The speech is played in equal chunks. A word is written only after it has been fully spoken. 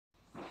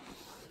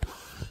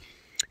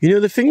You know,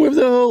 the thing with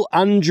the whole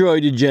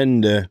Android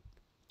agenda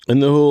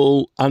and the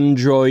whole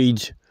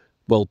Android,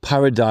 well,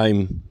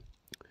 paradigm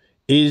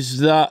is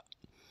that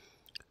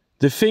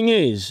the thing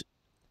is,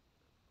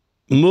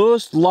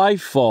 most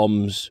life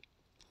forms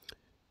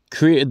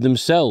created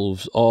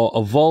themselves or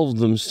evolved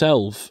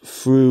themselves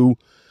through,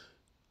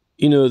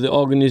 you know, the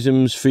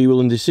organism's free will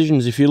and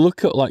decisions. If you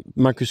look at like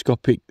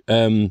microscopic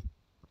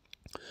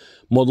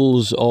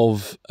models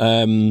of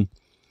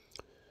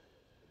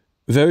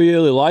very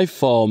early life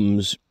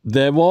forms,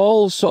 they're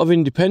all sort of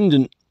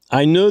independent.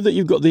 I know that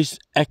you've got this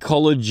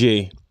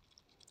ecology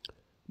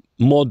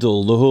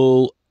model, the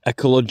whole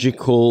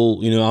ecological,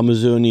 you know,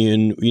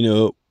 Amazonian, you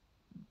know,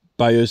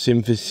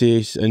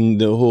 biosynthesis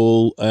and the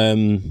whole,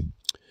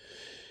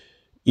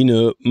 you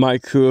know,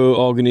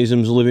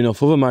 microorganisms living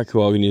off other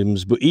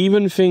microorganisms. But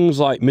even things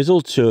like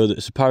mistletoe,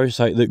 that's a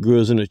parasite that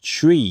grows on a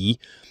tree,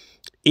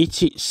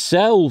 it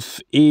itself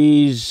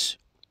is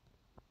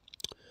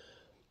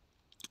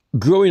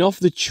growing off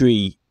the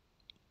tree,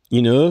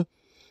 you know.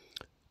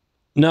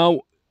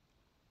 Now,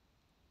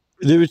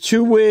 there are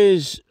two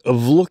ways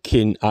of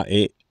looking at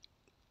it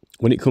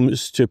when it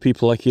comes to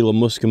people like Elon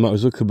Musk and Mark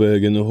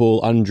Zuckerberg and the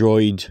whole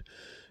Android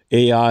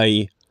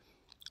AI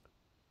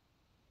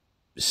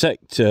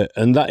sector,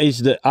 and that is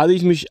that are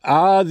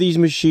these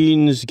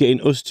machines getting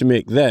us to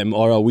make them,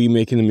 or are we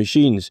making the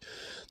machines?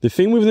 The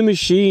thing with the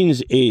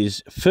machines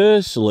is,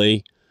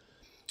 firstly,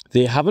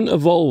 they haven't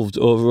evolved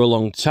over a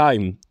long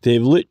time.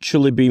 They've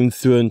literally been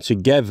thrown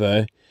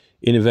together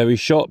in a very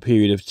short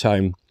period of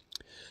time.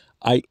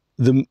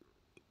 The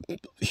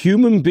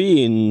human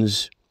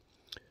beings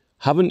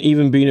haven't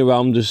even been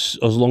around as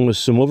long as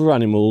some other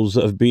animals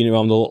that have been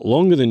around a lot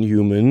longer than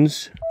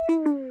humans.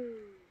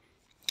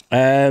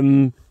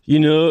 You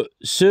know,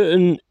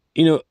 certain,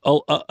 you know,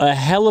 a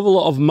hell of a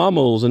lot of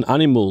mammals and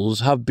animals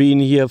have been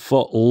here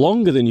for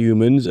longer than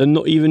humans and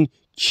not even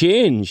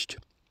changed.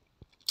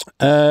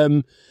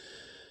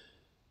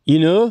 You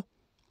know,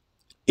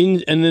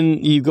 and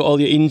then you've got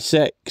all your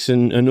insects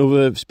and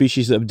other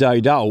species that have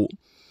died out.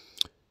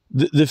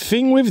 The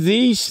thing with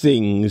these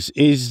things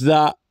is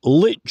that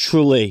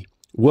literally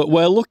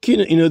we're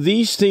looking at, you know,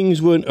 these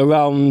things weren't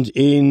around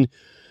in,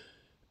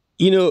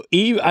 you know,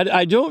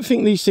 I don't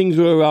think these things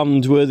were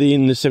around, were they,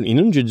 in the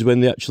 1700s when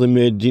they actually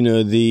made, you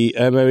know, the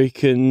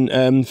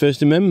American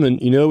First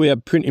Amendment. You know, we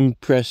had printing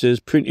presses,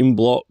 printing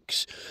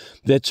blocks.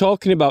 They're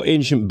talking about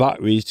ancient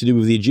batteries to do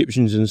with the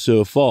Egyptians and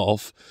so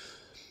forth.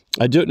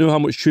 I don't know how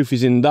much truth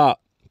is in that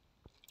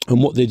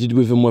and what they did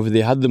with them, whether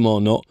they had them or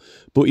not.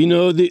 But, you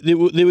know, they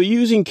were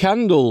using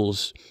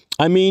candles.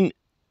 I mean,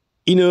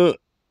 you know,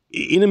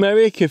 in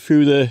America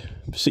through the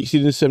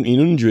 1600s and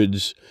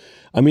 1700s,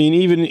 I mean,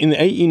 even in the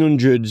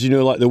 1800s, you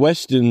know, like the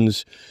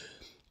Westerns,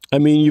 I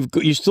mean,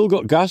 you've still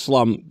got gas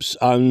lamps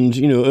and,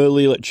 you know,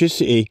 early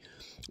electricity.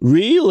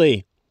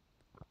 Really,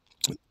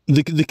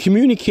 the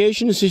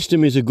communication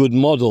system is a good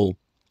model.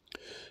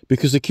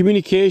 Because the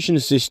communication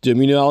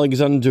system, you know,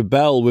 Alexander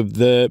Bell with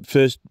the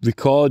first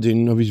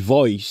recording of his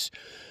voice,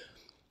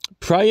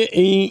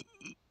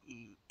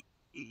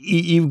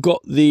 you've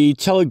got the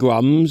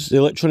telegrams, the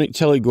electronic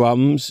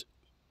telegrams,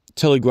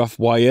 telegraph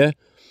wire,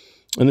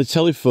 and the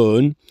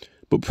telephone.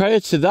 But prior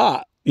to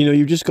that, you know,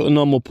 you've just got a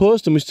normal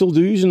post, and we still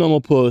do use a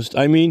normal post.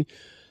 I mean,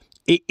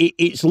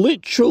 it's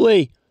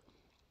literally,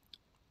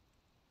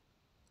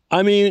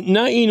 I mean,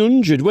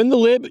 1900, when the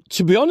Labour,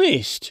 to be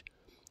honest,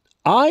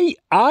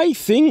 I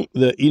think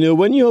that, you know,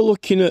 when you're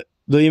looking at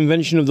the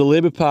invention of the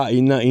Labour Party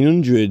in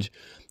 1900,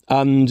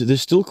 and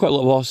there's still quite a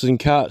lot of horses and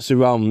carts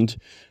around,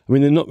 I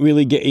mean, they're not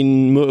really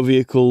getting motor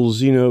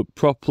vehicles, you know,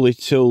 properly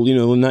till, you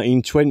know, the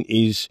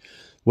 1920s,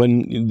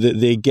 when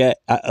they get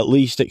at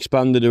least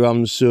expanded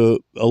around, so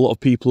a lot of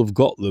people have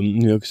got them,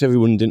 you know, because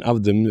everyone didn't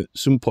have them. At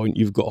some point,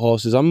 you've got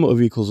horses and motor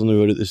vehicles on the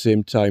road at the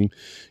same time.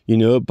 You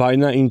know, by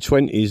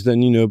 1920s,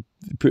 then, you know,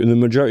 the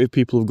majority of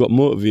people have got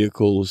motor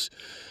vehicles.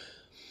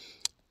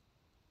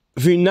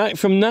 From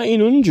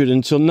 1900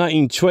 until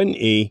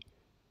 1920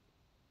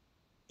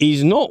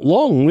 is not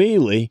long,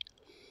 really.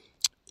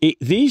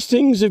 These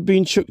things have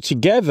been chucked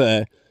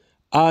together,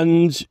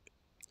 and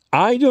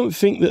I don't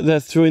think that they're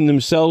throwing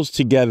themselves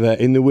together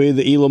in the way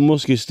that Elon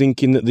Musk is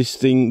thinking that these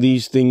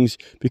things,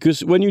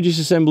 because when you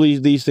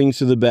disassemble these things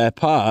to the bare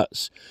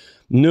parts,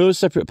 no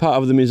separate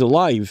part of them is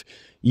alive.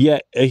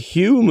 Yet a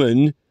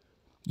human,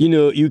 you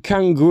know, you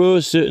can grow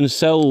certain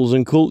cells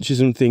and cultures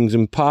and things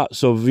and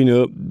parts of, you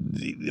know,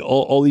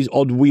 all these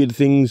odd, weird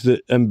things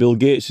that Bill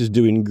Gates is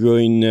doing,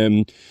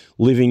 growing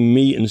living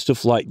meat and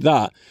stuff like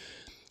that.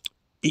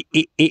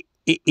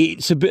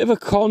 It's a bit of a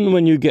con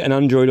when you get an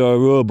android or a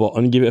robot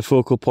and give it a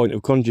focal point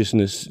of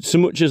consciousness. So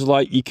much as,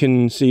 like, you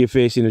can see a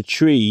face in a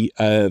tree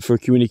for a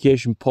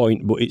communication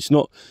point, but it's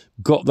not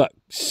got that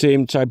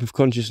same type of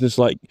consciousness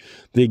like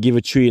they give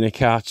a tree in a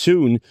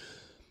cartoon.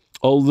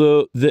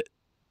 Although the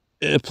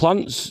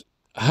plants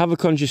have a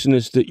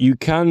consciousness that you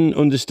can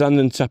understand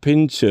and tap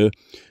into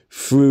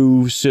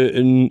through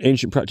certain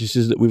ancient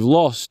practices that we've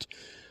lost.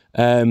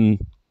 And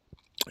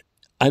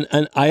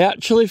I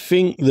actually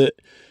think that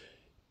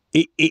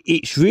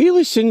it's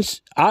really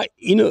since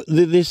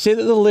they say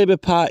that the Labour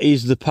Party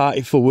is the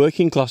party for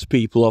working class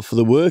people or for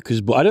the workers,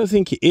 but I don't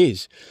think it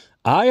is.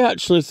 I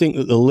actually think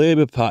that the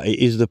Labour Party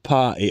is the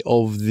party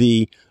of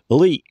the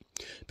elite,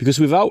 because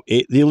without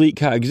it, the elite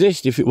can't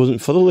exist if it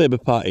wasn't for the Labour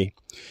Party.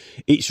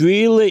 It's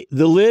really,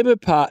 the Labour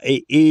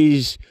Party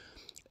is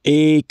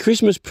a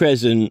Christmas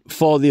present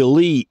for the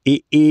elite.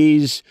 It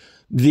is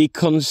the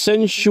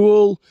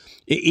consensual,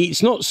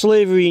 it's not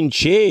slavery in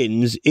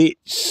chains,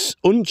 it's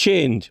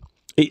unchained.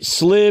 It's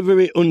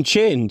slavery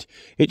unchained.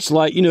 It's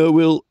like,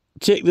 we'll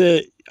take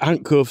the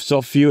handcuffs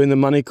off you and the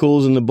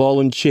manacles and the ball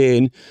and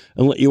chain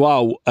and let you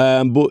out,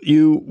 but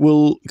you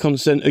will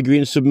consent, agree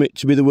and submit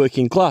to be the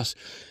working class.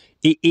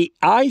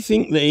 I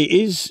think that it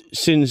is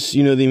since, the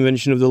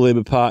invention of the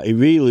Labour Party,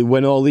 really,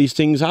 when all these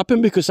things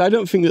happen, because I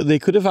don't think that they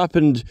could have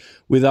happened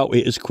without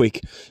it as quick.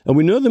 And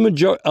we know the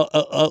majority,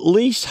 at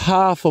least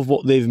half of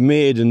what they've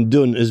made and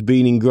done has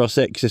been in gross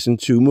excess and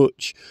too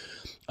much,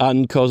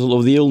 and caused a lot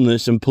of the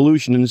illness and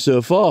pollution and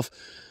so forth.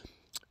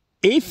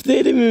 If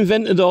they'd have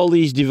invented all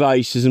these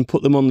devices and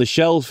put them on the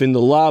shelf in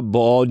the lab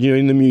or,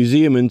 in the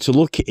museum and to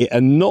look at it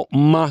and not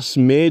mass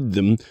made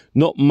them,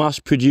 not mass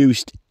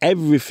produced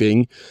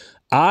everything,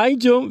 I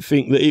don't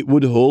think that it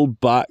would hold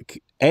back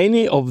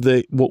any of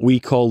what we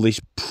call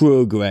this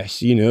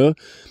progress,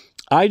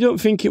 I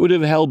don't think it would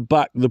have held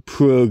back the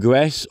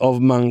progress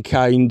of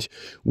mankind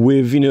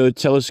with,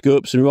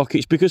 telescopes and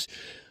rockets, because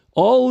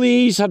all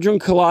these Hadron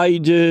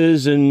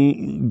Colliders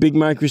and big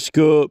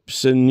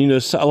microscopes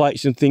and,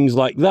 satellites and things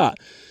like that,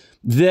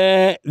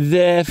 they're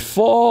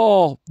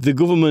for the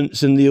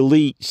governments and the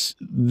elites.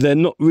 They're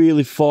not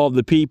really for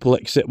the people,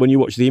 except when you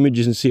watch the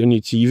images and see it on your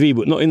TV,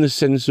 but not in the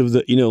sense of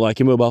that, like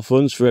a mobile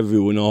phones for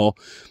everyone or,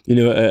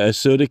 a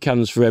soda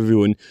cans for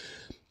everyone.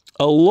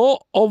 A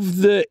lot of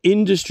the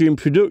industry and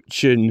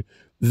production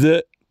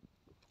that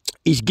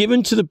is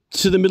given to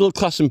the middle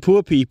class and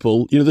poor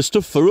people, the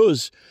stuff for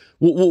us,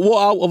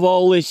 what out of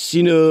all this,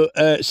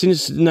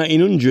 since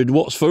 1900,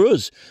 what's for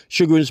us?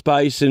 Sugar and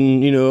spice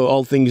and,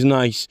 all things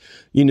nice,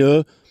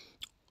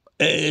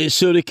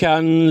 soda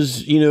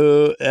cans,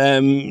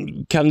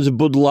 cans of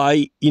Bud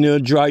Light,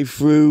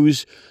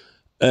 drive-thrus,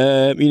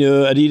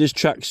 Adidas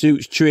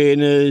tracksuits,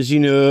 trainers,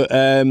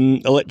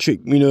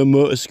 electric,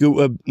 motor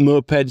scooter,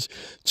 mopeds.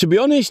 To be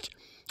honest,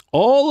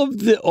 all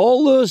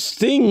those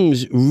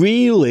things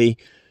really,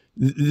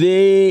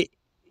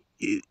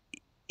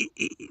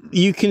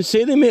 you can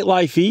say they make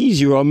life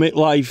easier or make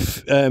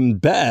life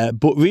better,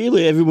 but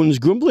really everyone's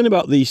grumbling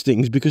about these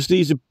things because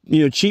these are,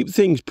 cheap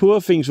things, poor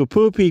things for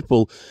poor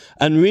people,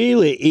 and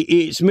really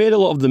it's made a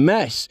lot of the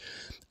mess.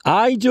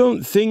 I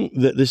don't think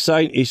that the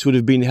scientists would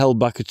have been held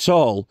back at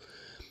all.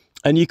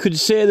 And you could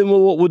say to them,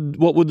 well,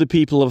 what would the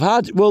people have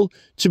had? Well,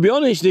 to be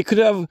honest, they could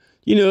have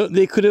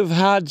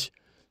had,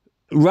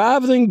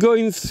 rather than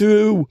going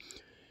through,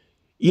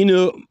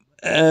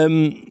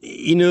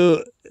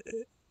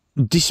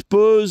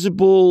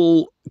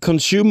 disposable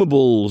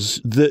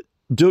consumables that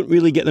don't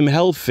really get them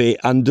healthy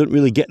and don't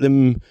really get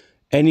them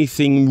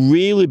anything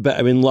really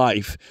better in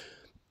life,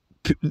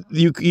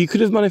 you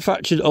could have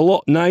manufactured a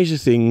lot nicer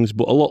things,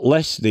 but a lot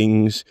less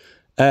things,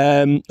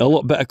 a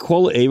lot better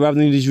quality, rather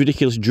than these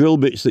ridiculous drill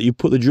bits that you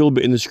put the drill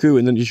bit in the screw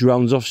and then it just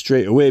rounds off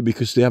straight away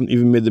because they haven't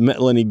even made the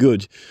metal any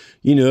good,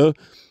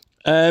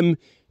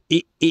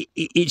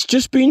 It's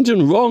just been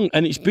done wrong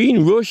and it's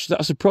been rushed.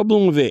 That's the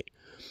problem with it.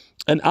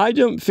 And I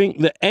don't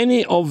think that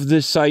any of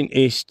the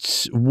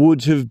scientists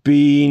would have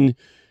been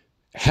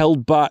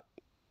held back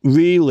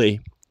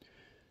really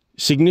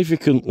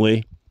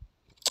significantly,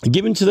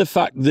 given to the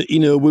fact that,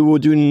 we were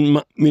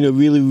doing,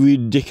 really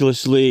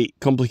ridiculously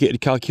complicated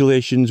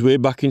calculations way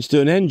back in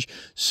Stonehenge.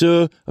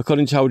 So,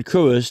 according to Howard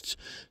Crowhurst,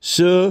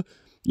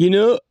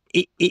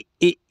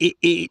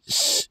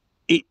 it's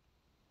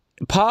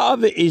part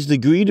of it is the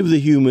greed of the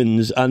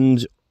humans,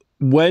 and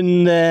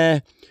when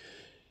they're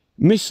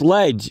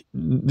misled,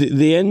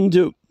 they end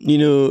up,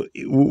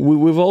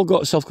 we've all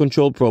got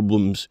self-control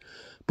problems,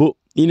 but,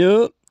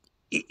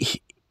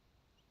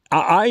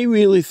 I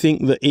really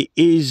think that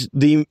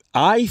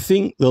I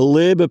think the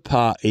Labour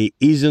Party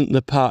isn't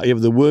the party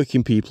of the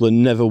working people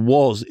and never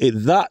was.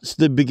 That's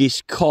the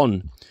biggest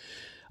con.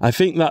 I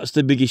think that's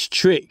the biggest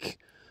trick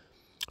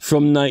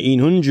from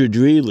 1900,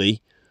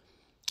 really,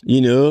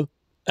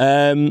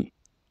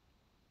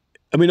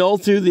 all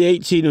through the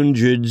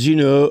 1800s,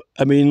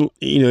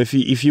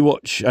 if you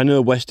watch, I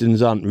know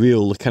Westerns aren't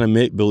real, they're kind of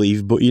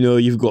make-believe, but,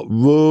 you've got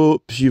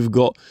ropes, you've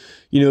got,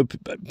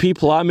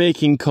 people are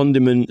making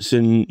condiments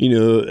and,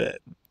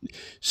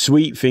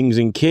 sweet things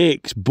and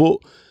cakes, but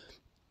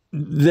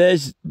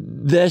there's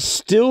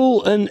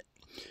still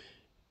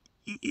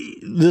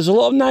there's a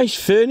lot of nice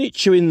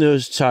furniture in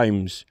those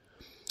times,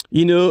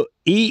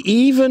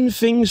 even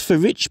things for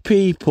rich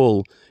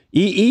people,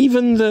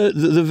 even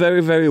the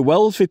very, very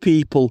wealthy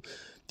people,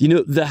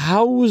 the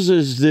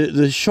houses,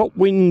 the shop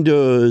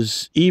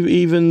windows,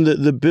 even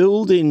the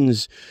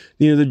buildings,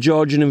 the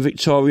Georgian and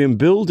Victorian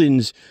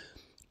buildings,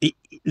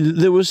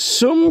 there was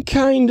some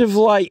kind of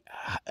like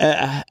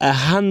a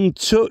hand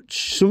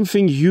touch,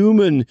 something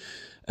human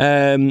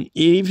even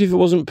if it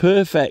wasn't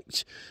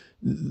perfect,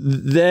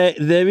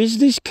 there is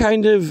this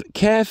kind of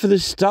care for the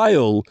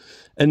style,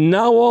 and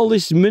now all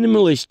this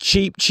minimalist,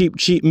 cheap,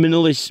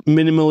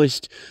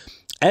 minimalist.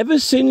 Ever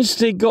since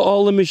they got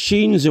all the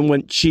machines and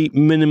went cheap,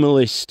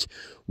 minimalist,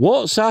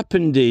 what's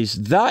happened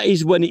is that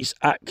is when it's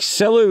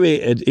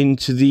accelerated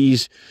into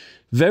these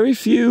very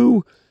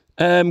few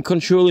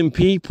controlling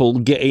people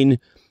getting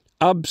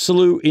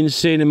absolute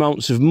insane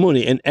amounts of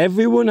money, and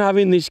everyone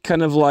having this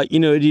kind of like,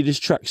 Adidas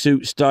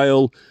tracksuit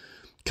style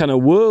kind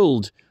of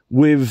world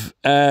with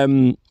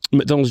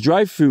McDonald's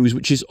drive-thrus,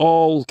 which is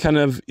all kind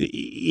of,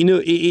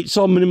 it's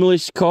all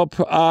minimalist,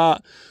 corporate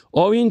art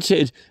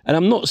oriented. And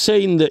I'm not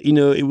saying that,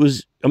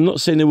 I'm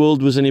not saying the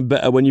world was any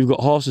better when you've got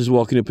horses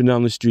walking up and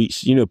down the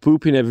streets,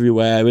 pooping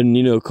everywhere,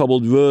 and,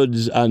 cobbled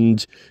roads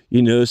and,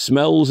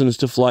 smells and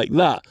stuff like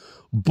that.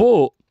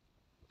 But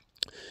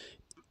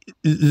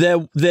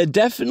there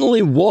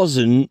definitely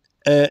wasn't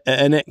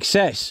an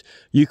excess.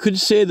 You could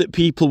say that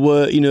people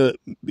were,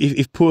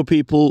 if poor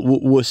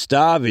people were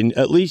starving,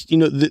 at least,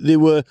 they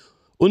were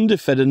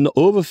underfed and not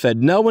overfed.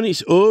 Now when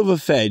it's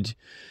overfed,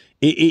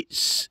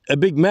 it's a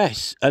big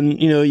mess.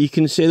 And, you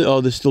can say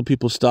that, there's still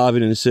people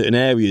starving in certain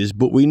areas,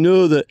 but we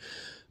know that,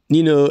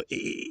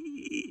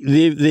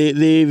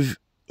 they've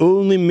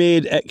only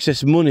made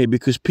excess money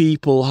because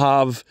people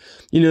have,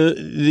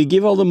 they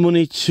give all the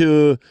money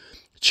to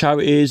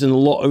charities and the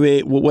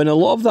lottery, when a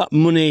lot of that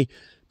money,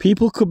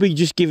 people could be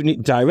just giving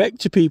it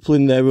direct to people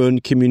in their own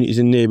communities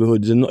and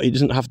neighbourhoods, and it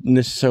doesn't have to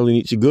necessarily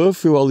need to go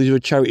through all these other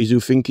charities who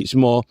think it's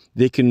more,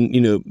 they can,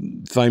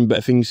 find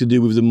better things to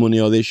do with the money,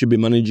 or they should be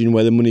managing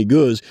where the money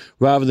goes,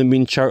 rather than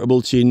being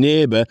charitable to your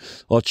neighbour,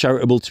 or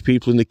charitable to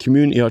people in the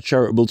community, or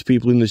charitable to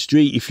people in the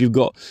street if you've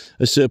got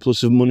a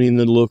surplus of money in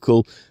the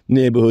local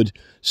neighbourhood.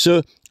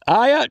 So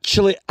I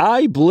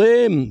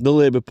blame the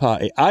Labour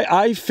Party.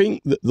 I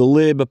think that the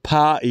Labour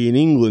Party in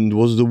England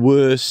was the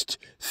worst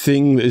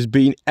thing that has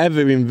been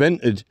ever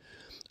invented.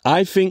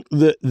 I think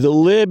that the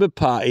Labour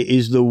Party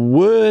is the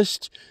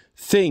worst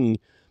thing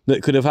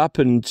that could have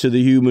happened to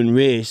the human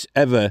race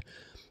ever.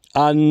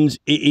 And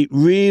it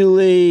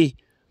really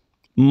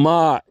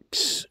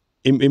marks,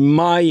 in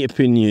my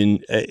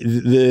opinion,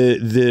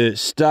 the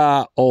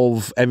start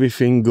of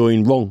everything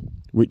going wrong,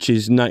 which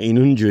is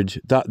 1900.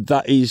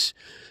 That is...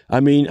 I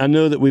mean, I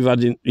know that we've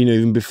had,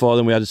 even before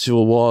then we had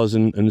civil wars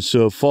and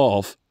so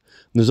forth.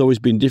 And there's always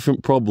been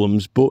different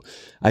problems, but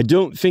I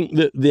don't think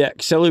that they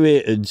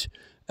accelerated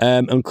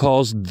and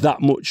caused that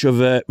much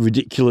of a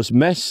ridiculous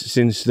mess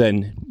since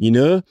then,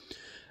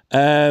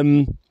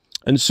 And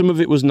some of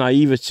it was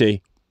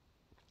naivety.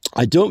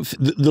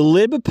 The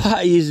Labour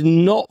Party is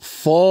not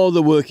for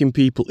the working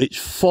people, it's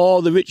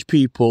for the rich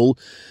people.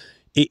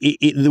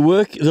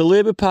 The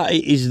Labour Party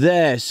is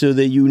there so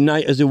they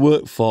unite as a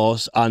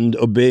workforce and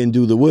obey and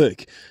do the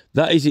work.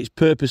 That is its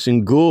purpose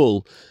and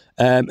goal,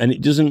 and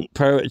it doesn't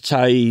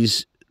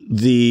prioritise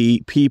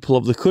the people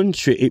of the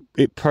country.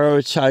 It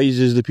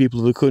prioritises the people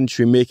of the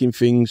country, making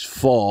things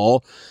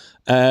for,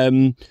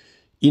 the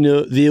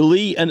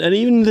elite, and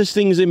even the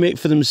things they make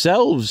for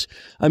themselves.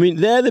 I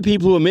mean, they're the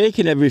people who are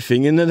making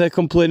everything, and then they're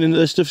complaining that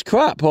their stuff's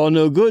crap or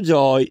no good,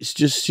 or it's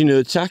just,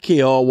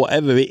 tacky or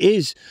whatever it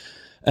is.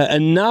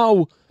 And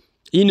now,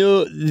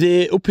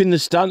 they're up in the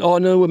stand,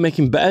 no, we're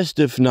making better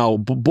stuff now.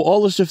 But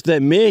all the stuff they're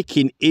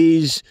making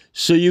is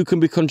so you can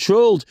be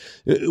controlled.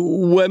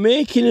 We're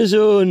making his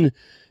own,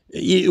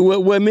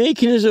 monitoring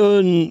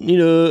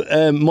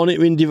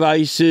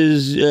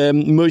devices,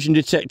 motion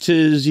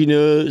detectors,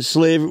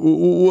 slave.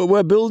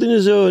 We're building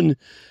his own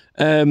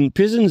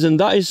prisons, and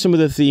that is some of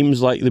the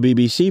themes like the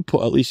BBC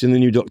put, at least in the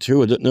new Doctor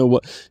Who. I don't know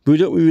we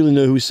don't really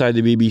know whose side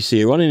the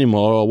BBC are on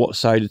anymore, or what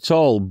side at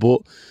all,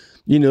 but...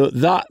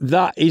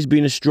 that has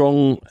been a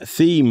strong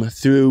theme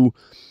through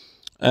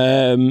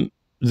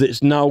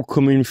that's now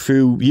coming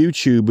through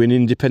YouTube, and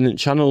independent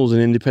channels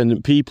and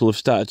independent people have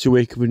started to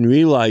wake up and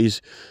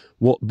realise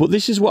but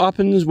this is what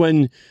happens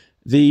when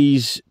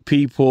these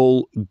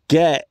people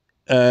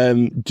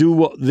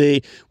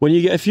when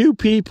you get a few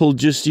people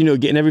just,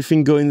 getting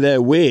everything going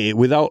their way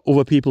without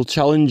other people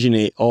challenging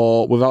it,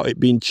 or without it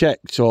being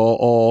checked,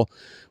 or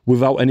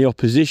without any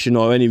opposition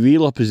or any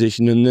real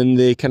opposition, and then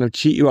they kind of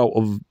cheat you out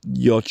of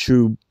your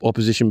true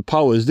opposition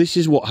powers. This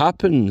is what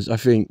happens, I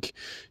think,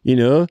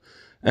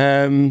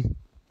 And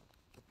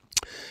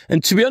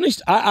to be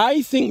honest,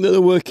 I think that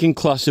the working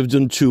class have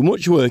done too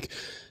much work.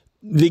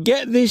 They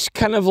get this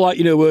kind of like,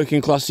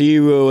 working class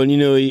hero, and,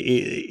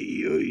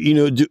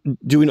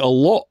 doing a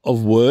lot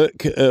of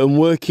work and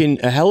working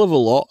a hell of a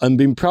lot and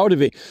being proud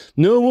of it.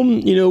 No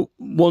one,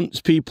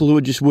 wants people who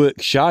are just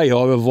work shy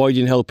or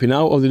avoiding helping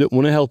out, or they don't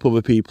want to help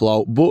other people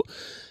out. But,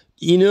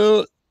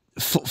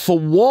 for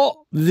what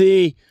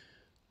those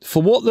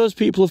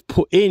people have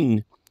put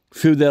in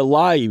through their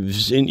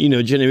lives in,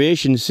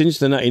 generations since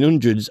the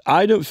 1900s,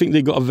 I don't think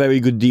they got a very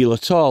good deal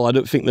at all. I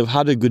don't think they've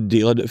had a good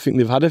deal. I don't think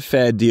they've had a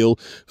fair deal.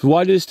 So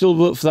why do they still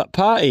vote for that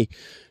party?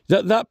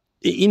 Now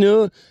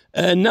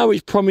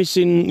it's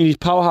promising these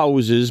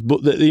powerhouses,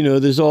 but that,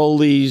 there's all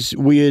these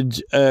weird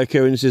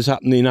occurrences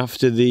happening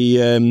after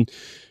the,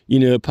 you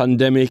know,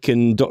 pandemic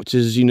and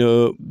doctors, you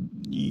know,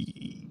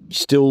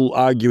 still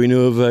arguing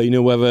over, you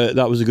know, whether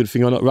that was a good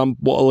thing or not.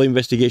 What all the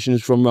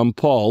investigations from Rand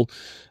Paul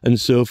and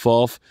so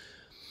forth.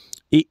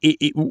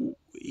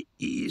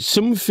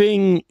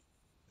 Something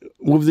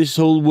with this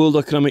whole World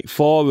Economic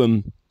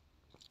Forum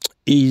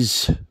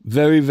is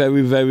very,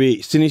 very,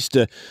 very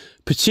sinister,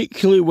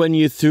 particularly when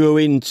you throw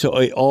into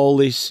it all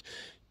this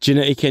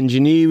genetic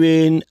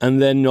engineering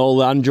and then all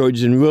the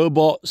androids and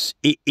robots.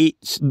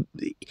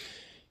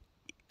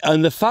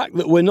 And the fact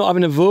that we're not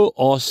having a vote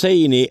or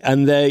saying it,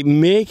 and they're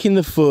making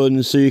the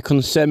phone so you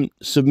consent,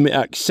 submit,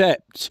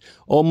 accept,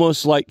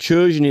 almost like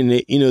Trojaning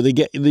it. You know, they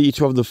get you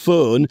to have the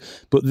phone,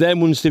 but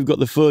then once they've got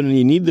the phone and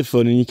you need the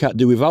phone and you can't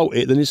do without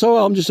it, then it's, oh,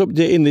 I'm just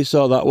updating this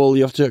or that. Well,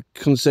 you have to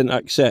consent,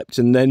 accept,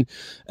 and then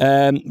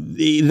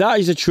that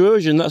is a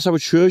Trojan. That's how a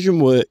Trojan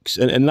works,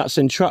 and that's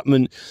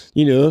entrapment.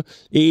 You know,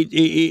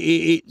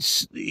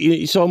 it's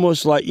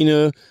almost like, you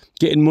know,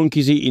 getting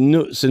monkeys eating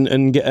nuts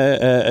and get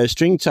a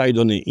string tied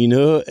on it, you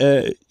know,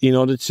 in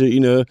order to, you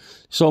know,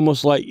 it's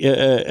almost like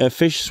a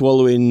fish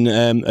swallowing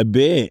a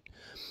bait.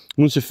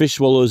 Once a fish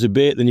swallows a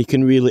bait, then you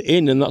can reel it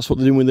in, and that's what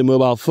they're doing with the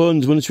mobile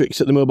phones. Once you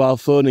accept the mobile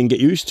phone and get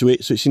used to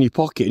it, so it's in your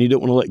pocket and you don't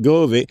want to let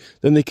go of it,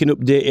 then they can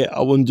update it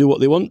and do what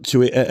they want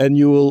to it, and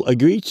you will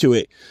agree to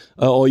it,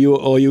 or you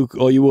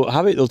won't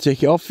have it. They'll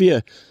take it off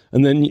you,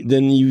 and then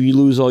you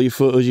lose all your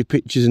photos, your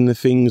pictures, and the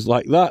things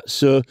like that.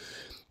 So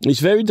it's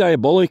very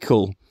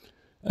diabolical.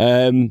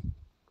 You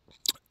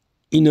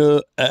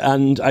know,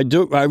 and I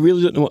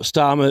really don't know what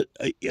Starmer.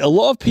 A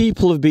lot of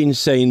people have been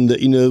saying that,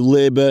 you know,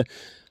 Labour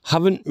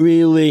they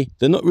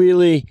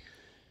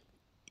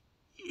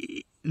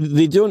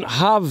don't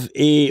have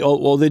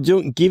or they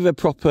don't give a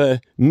proper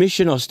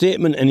mission or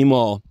statement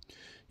anymore.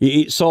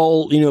 It's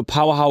all, you know,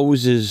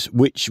 powerhouses,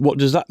 what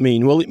does that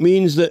mean? Well, it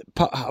means that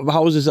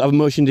houses that have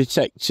motion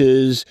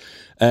detectors,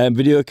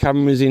 video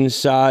cameras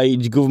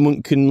inside,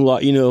 government can,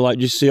 like, you know, like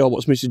just say, oh,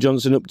 what's Mr.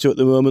 Johnson up to at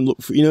the moment?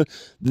 Look for, you know,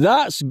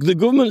 that's the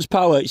government's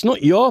power. It's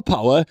not your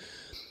power.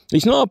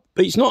 It's not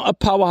a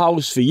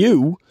powerhouse for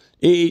you.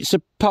 It's a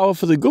power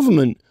for the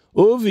government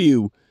over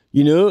you,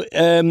 you know.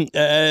 And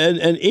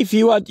if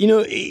you had, you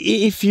know,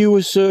 if you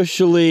were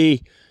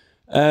socially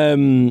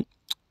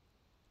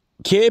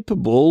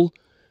capable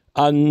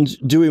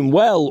and doing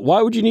well,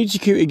 why would you need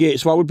security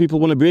gates? Why would people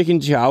want to break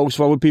into your house?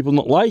 Why would people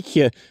not like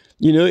you?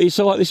 You know, it's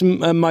all like this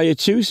Maya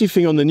Tusi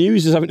thing on the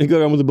news is having to go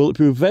around with a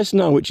bulletproof vest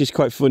now, which is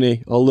quite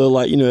funny. Although,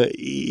 like, you know,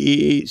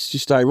 it's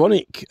just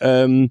ironic.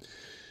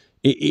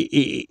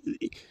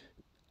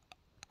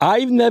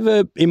 I've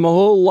never, in my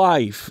whole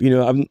life, you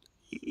know,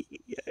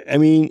 I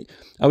mean,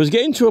 I was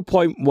getting to a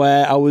point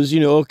where I was, you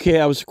know,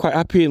 okay, I was quite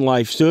happy in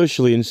life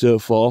socially and so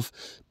forth.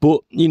 But,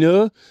 you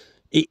know,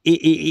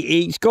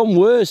 it's gone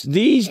worse.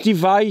 These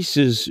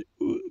devices,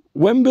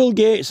 when Bill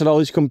Gates had all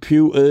his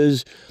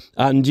computers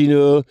and, you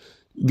know,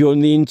 go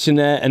on the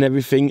internet and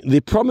everything, they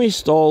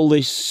promised all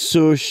this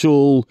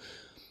social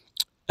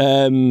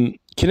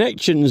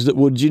connections that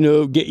would, you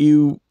know, get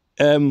you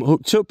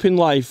hooked up in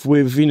life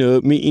with, you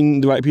know, meeting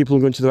the right people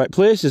and going to the right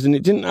places. And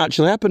it didn't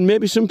actually happen.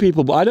 Maybe some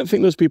people, but I don't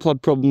think those people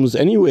had problems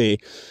anyway.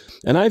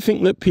 And I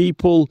think that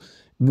people,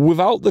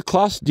 without the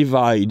class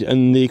divide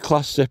and the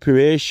class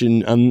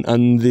separation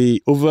and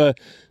the other,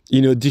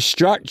 you know,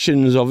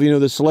 distractions of, you know,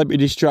 the celebrity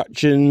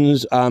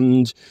distractions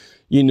and,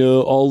 you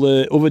know, all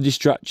the other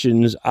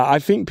distractions, I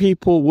think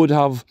people would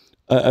have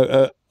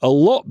a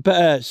lot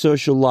better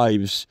social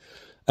lives.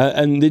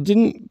 And they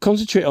didn't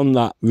concentrate on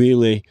that,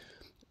 really.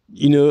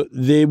 You know,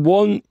 they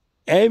want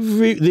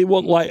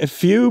like a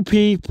few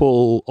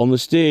people on the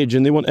stage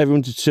and they want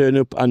everyone to turn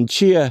up and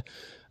cheer.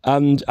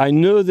 And I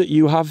know that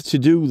you have to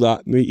do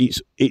that.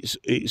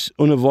 It's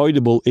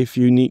unavoidable if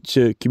you need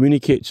to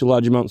communicate to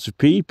large amounts of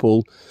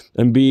people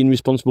and be in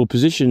responsible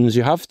positions.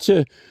 You have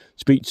to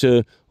speak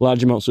to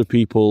large amounts of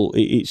people.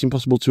 It's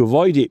impossible to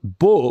avoid it.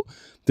 But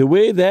the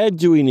way they're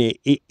doing it,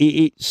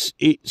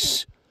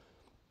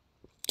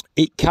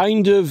 it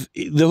kind of,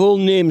 the whole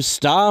name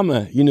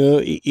Starmer, you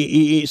know,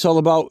 it's all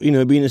about, you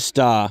know, being a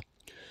star.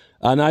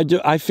 And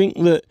I think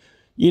that,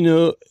 you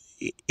know,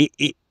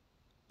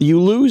 you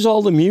lose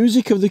all the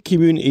music of the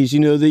communities. You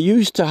know, they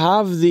used to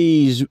have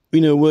these,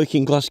 you know,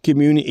 working class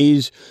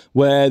communities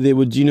where they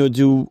would, you know,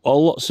 do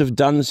lots of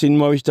dancing,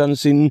 Morris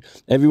dancing,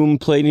 everyone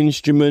playing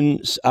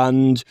instruments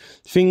and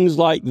things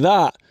like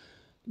that,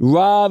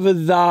 rather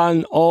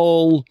than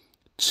all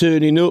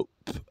turning up,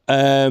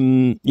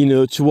 you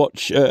know, to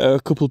watch a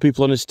couple of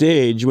people on a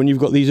stage when you've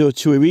got these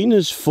O2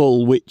 arenas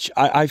full, which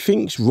I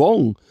think's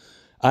wrong.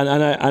 And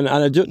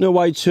I don't know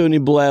why Tony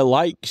Blair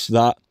likes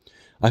that.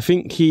 I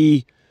think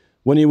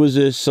when he was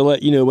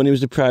when he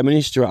was the Prime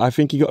Minister, I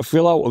think he got a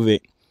thrill out of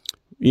it,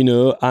 you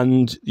know,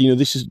 and, you know,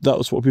 that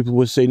was what people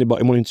were saying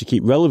about him wanting to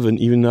keep relevant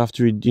even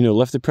after he, you know,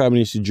 left the Prime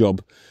Minister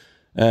job.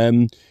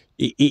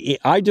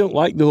 I don't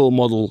like the whole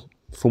model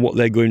for what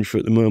they're going for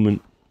at the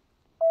moment.